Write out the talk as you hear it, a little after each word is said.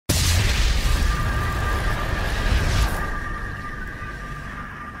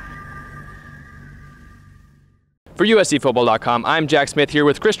For USCFootball.com, I'm Jack Smith here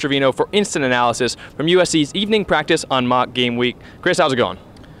with Chris Treviño for instant analysis from USC's evening practice on mock game week. Chris, how's it going?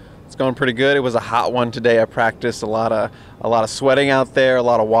 It's going pretty good. It was a hot one today at practice. A lot of sweating out there, a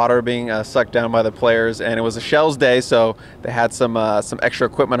lot of water being sucked down by the players, and it was a shells day, so they had some extra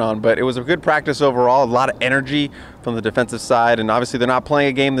equipment on. But it was a good practice overall. A lot of energy from the defensive side, and obviously they're not playing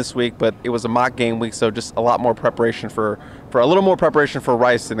a game this week, but it was a mock game week, so just a lot more preparation for a little more preparation for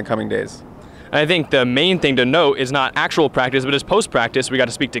Rice in the coming days. I think the main thing to note is not actual practice, but his post-practice. We got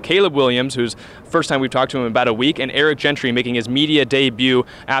to speak to Caleb Williams, who's first time we've talked to him in about a week, and Eric Gentry making his media debut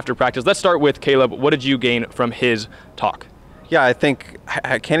after practice. Let's start with Caleb. What did you gain from his talk? Yeah, I think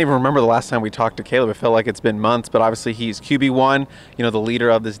I can't even remember the last time we talked to Caleb. It felt like it's been months, but obviously he's QB1, the leader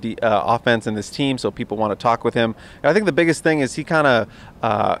of this offense and this team, so people want to talk with him. And I think the biggest thing is he kind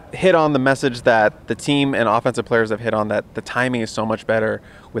of hit on the message that the team and offensive players have hit on, that the timing is so much better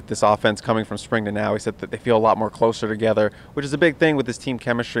with this offense coming from spring to now. He said that they feel a lot more closer together, which is a big thing with this team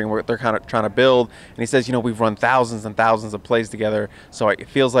chemistry and what they're kind of trying to build. And he says, we've run thousands and thousands of plays together, so it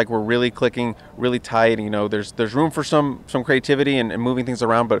feels like we're really clicking, really tight. There's room for some creativity and moving things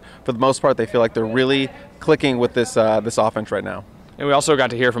around, but for the most part, they feel like they're really clicking with this offense right now. And we also got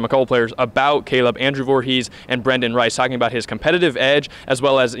to hear from a couple players about Caleb, Andrew Voorhees and Brendan Rice, talking about his competitive edge as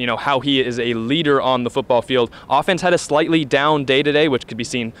well as how he is a leader on the football field. Offense had a slightly down day today, which could be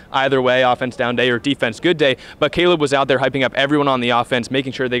seen either way, offense down day or defense good day. But Caleb was out there hyping up everyone on the offense,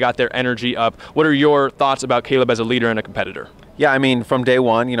 making sure they got their energy up. What are your thoughts about Caleb as a leader and a competitor? Yeah, from day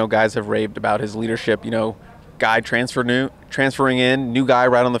one, guys have raved about his leadership. Guy transferring in, new guy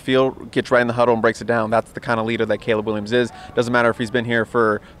right on the field, gets right in the huddle and breaks it down. That's the kind of leader that Caleb Williams is. Doesn't matter if he's been here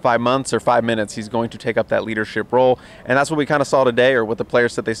for 5 months or 5 minutes, he's going to take up that leadership role. And that's what we kind of saw today, or what the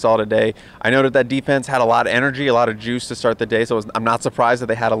players said they saw today. I noted that defense had a lot of energy, a lot of juice to start the day, so I'm not surprised that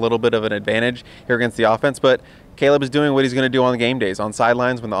they had a little bit of an advantage here against the offense. But Caleb is doing what he's going to do on the game days. On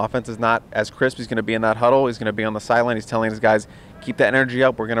sidelines, when the offense is not as crisp, he's going to be in that huddle. He's going to be on the sideline. He's telling his guys, keep that energy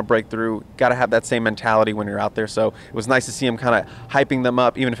up. We're going to break through. Got to have that same mentality when you're out there. So it was nice to see him kind of hyping them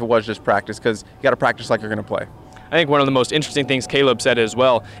up, even if it was just practice, because you got to practice like you're going to play. I think one of the most interesting things Caleb said as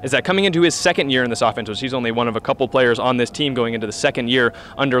well is that coming into his second year in this offense, which he's only one of a couple players on this team going into the second year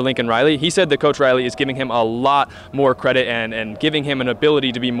under Lincoln Riley, he said that Coach Riley is giving him a lot more credit and giving him an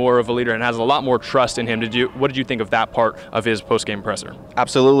ability to be more of a leader and has a lot more trust in him. What did you think of that part of his post-game presser?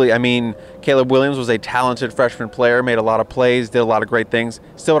 Absolutely. Caleb Williams was a talented freshman player, made a lot of plays, did a lot of great things,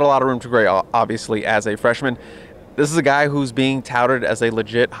 still had a lot of room to grow, obviously, as a freshman. This is a guy who's being touted as a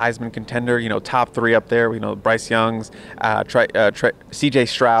legit Heisman contender, top 3 up there. Bryce Young's, C.J.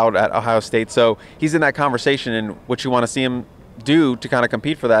 Stroud at Ohio State. So he's in that conversation, and what you want to see him do to kind of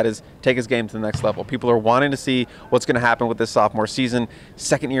compete for that is take his game to the next level. People are wanting to see what's going to happen with this sophomore season.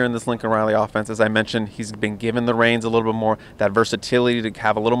 Second year in this Lincoln Riley offense, as I mentioned, he's been given the reins a little bit more, that versatility to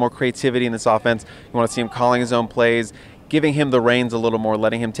have a little more creativity in this offense. You want to see him calling his own plays, giving him the reins a little more,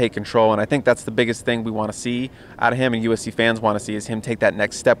 letting him take control. And I think that's the biggest thing we want to see out of him, and USC fans want to see, is him take that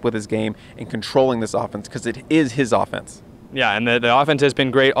next step with his game and controlling this offense, because it is his offense. Yeah, and the offense has been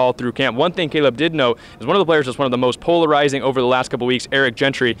great all through camp. One thing Caleb did note is one of the players that's one of the most polarizing over the last couple of weeks, Eric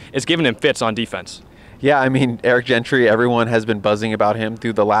Gentry, is giving him fits on defense. Yeah, Eric Gentry, everyone has been buzzing about him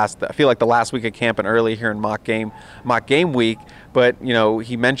through the last week of camp and early here in mock game week. But,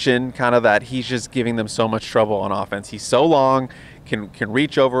 he mentioned kind of that he's just giving them so much trouble on offense. He's so long, can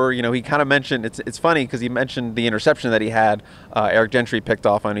reach over. He kind of mentioned, it's funny because he mentioned the interception that he had, Eric Gentry picked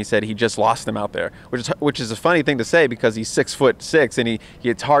off on. He said he just lost him out there, which is a funny thing to say because he's 6'6", and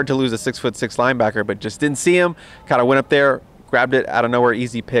it's hard to lose a 6'6" linebacker, but just didn't see him, kind of went up there, grabbed it out of nowhere,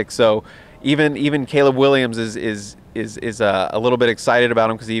 easy pick. So even Caleb Williams is a little bit excited about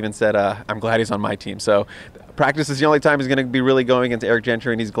him, because he even said, I'm glad he's on my team. So practice is the only time he's going to be really going against Eric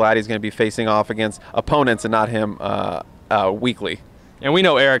Gentry, and he's glad he's going to be facing off against opponents and not him weekly. And we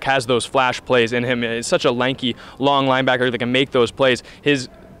know Eric has those flash plays in him. He's such a lanky, long linebacker that can make those plays. His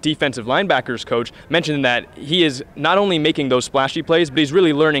defensive linebackers coach mentioned that he is not only making those splashy plays, but he's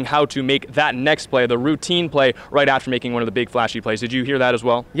really learning how to make that next play, the routine play, right after making one of the big flashy plays. Did you hear that as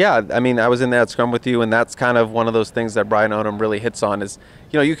well? Yeah, I was in that scrum with you, and that's kind of one of those things that Brian Odom really hits on is,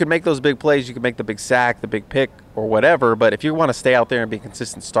 you can make those big plays, you can make the big sack, the big pick, or whatever, but if you want to stay out there and be a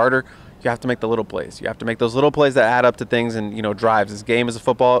consistent starter, you have to make the little plays. You have to make those little plays that add up to things and, drives. This game is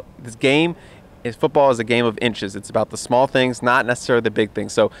football is a game of inches. It's about the small things, not necessarily the big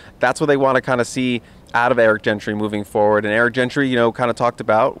things. So that's what they want to kind of see out of Eric Gentry moving forward. And Eric Gentry, kind of talked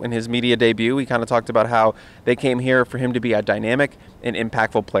about in his media debut, he kind of talked about how they came here for him to be a dynamic and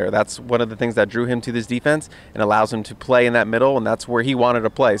impactful player. That's one of the things that drew him to this defense and allows him to play in that middle, and that's where he wanted to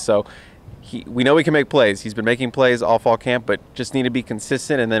play. So we know he can make plays. He's been making plays all fall camp, but just need to be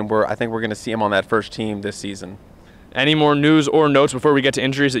consistent, and then I think we're going to see him on that first team this season. Any more news or notes before we get to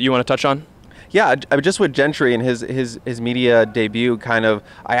injuries that you want to touch on? Yeah, just with Gentry and his media debut,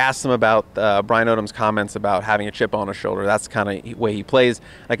 I asked him about Brian Odom's comments about having a chip on his shoulder. That's kind of the way he plays.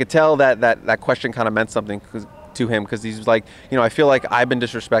 I could tell that question kind of meant something to him, because he's like, I feel like I've been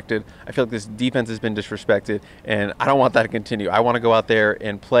disrespected. I feel like this defense has been disrespected, and I don't want that to continue. I want to go out there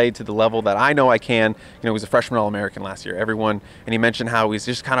and play to the level that I know I can. He was a freshman All-American last year. And he mentioned how he's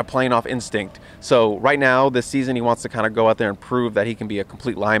just kind of playing off instinct. So right now, this season, he wants to kind of go out there and prove that he can be a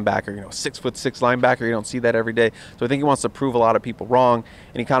complete linebacker, 6'6" linebacker. You don't see that every day. So I think he wants to prove a lot of people wrong.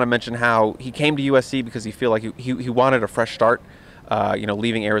 And he kind of mentioned how he came to USC because he feel like he wanted a fresh start.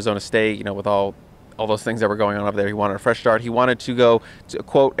 Leaving Arizona State, with all those things that were going on over there. He wanted a fresh start. He wanted to go to,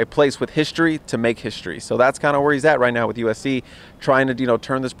 quote, a place with history to make history. So that's kind of where he's at right now with USC, trying to,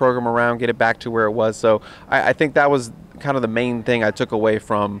 turn this program around, get it back to where it was. So I think that was kind of the main thing I took away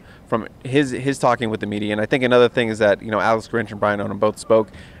from his talking with the media. And I think another thing is that, Alex Grinch and Brian Odom both spoke,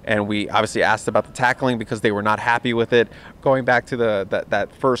 and we obviously asked about the tackling because they were not happy with it going back to that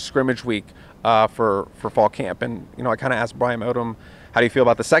first scrimmage week for fall camp. And, I kind of asked Brian Odom, how do you feel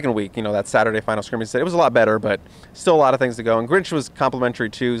about the second week? That Saturday final scrimmage. He said it was a lot better, but still a lot of things to go. And Grinch was complimentary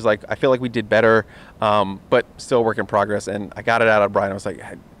too. He's like, I feel like we did better, but still a work in progress. And I got it out of Brian. I was like,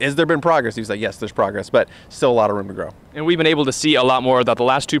 has there been progress? He was like, yes, there's progress, but still a lot of room to grow. And we've been able to see a lot more about the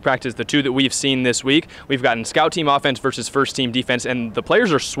last two practices, the two that we've seen this week. We've gotten scout team offense versus first team defense, and the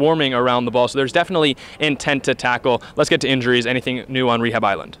players are swarming around the ball. So there's definitely intent to tackle. Let's get to injuries. Anything new on Rehab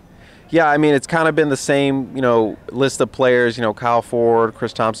Island? Yeah, it's kind of been the same, list of players, Kyle Ford,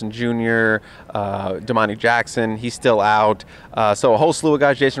 Chris Thompson Jr., Damani Jackson, he's still out. So a whole slew of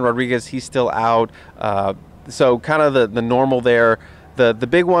guys, Jason Rodriguez, he's still out. So kind of the normal there. The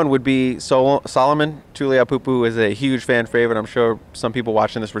big one would be Solomon Tuliaupupu is a huge fan favorite. I'm sure some people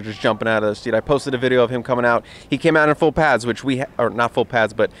watching this were just jumping out of their seat. I posted a video of him coming out. He came out in full pads, or not full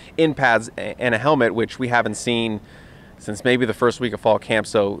pads, but in pads and a helmet, which we haven't seen since maybe the first week of fall camp.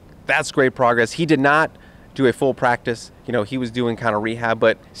 So that's great progress. He did not do a full practice. He was doing kind of rehab,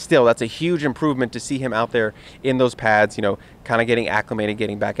 but still, that's a huge improvement to see him out there in those pads, kind of getting acclimated,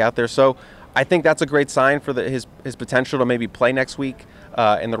 getting back out there. So I think that's a great sign for his potential to maybe play next week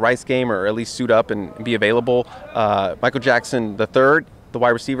in the Rice game, or at least suit up and be available. Michael Jackson III, the wide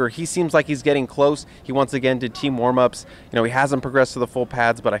receiver, he seems like he's getting close. He once again did team warm-ups. He hasn't progressed to the full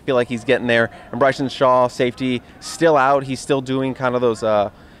pads, but I feel like he's getting there. And Bryson Shaw, safety, still out. He's still doing kind of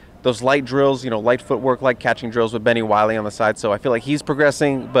those light drills, light footwork, light catching drills with Benny Wiley on the side. So I feel like he's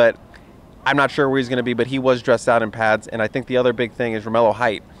progressing, but I'm not sure where he's going to be, but he was dressed out in pads. And I think the other big thing is Romello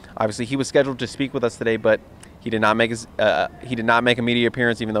Height. Obviously, he was scheduled to speak with us today, but he did not make a media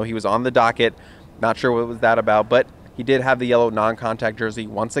appearance, even though he was on the docket. Not sure what was that about, but he did have the yellow non-contact jersey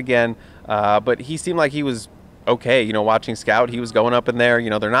once again. But he seemed like he was okay. Watching scout, he was going up in there.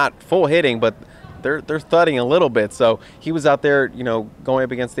 They're not full hitting, but they're thudding a little bit. So he was out there, going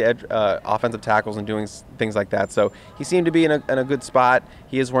up against the edge, offensive tackles and doing things like that. So he seemed to be in a good spot.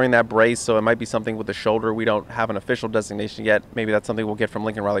 He is wearing that brace, so it might be something with the shoulder. We don't have an official designation yet. Maybe that's something we'll get from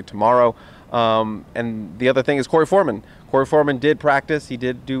Lincoln Riley tomorrow. And the other thing is Corey Foreman. Corey Foreman did practice. He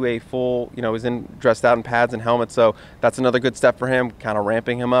did do a full, was dressed out in pads and helmets. So that's another good step for him, kind of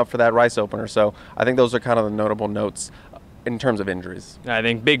ramping him up for that Rice opener. So I think those are kind of the notable notes in terms of injuries. I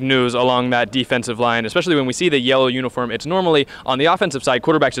think big news along that defensive line, especially when we see the yellow uniform. It's normally on the offensive side,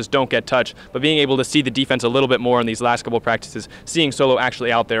 quarterbacks just don't get touched, but being able to see the defense a little bit more in these last couple of practices, seeing Solo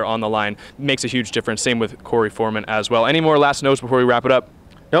actually out there on the line makes a huge difference. Same with Corey Foreman as well. Any more last notes before we wrap it up?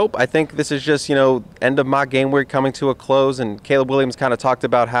 Nope. I think this is just, end of mock game week coming to a close, and Caleb Williams kind of talked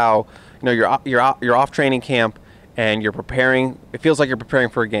about how, you're off training camp and you're preparing. It feels like you're preparing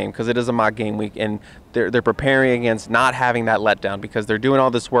for a game because it is a mock game week, and they're preparing against not having that letdown because they're doing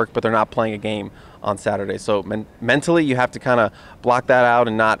all this work, but they're not playing a game on Saturday. So mentally, you have to kind of block that out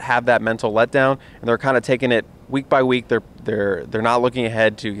and not have that mental letdown. And they're kind of taking it week by week. They're not looking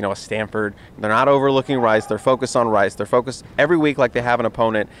ahead to a Stanford. They're not overlooking Rice. They're focused on Rice. They're focused every week like they have an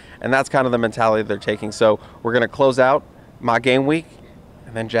opponent, and that's kind of the mentality they're taking. So we're going to close out mock game week,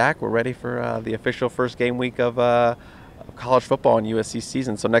 and then Jack, we're ready for the official first game week of college football in USC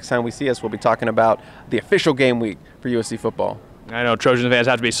season. So next time we see us, we'll be talking about the official game week for USC football. I know Trojan fans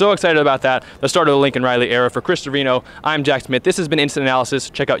have to be so excited about that. The start of the Lincoln Riley era. For Chris Treviño, I'm Jack Smith. This has been Instant Analysis.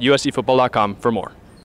 Check out uscfootball.com for more.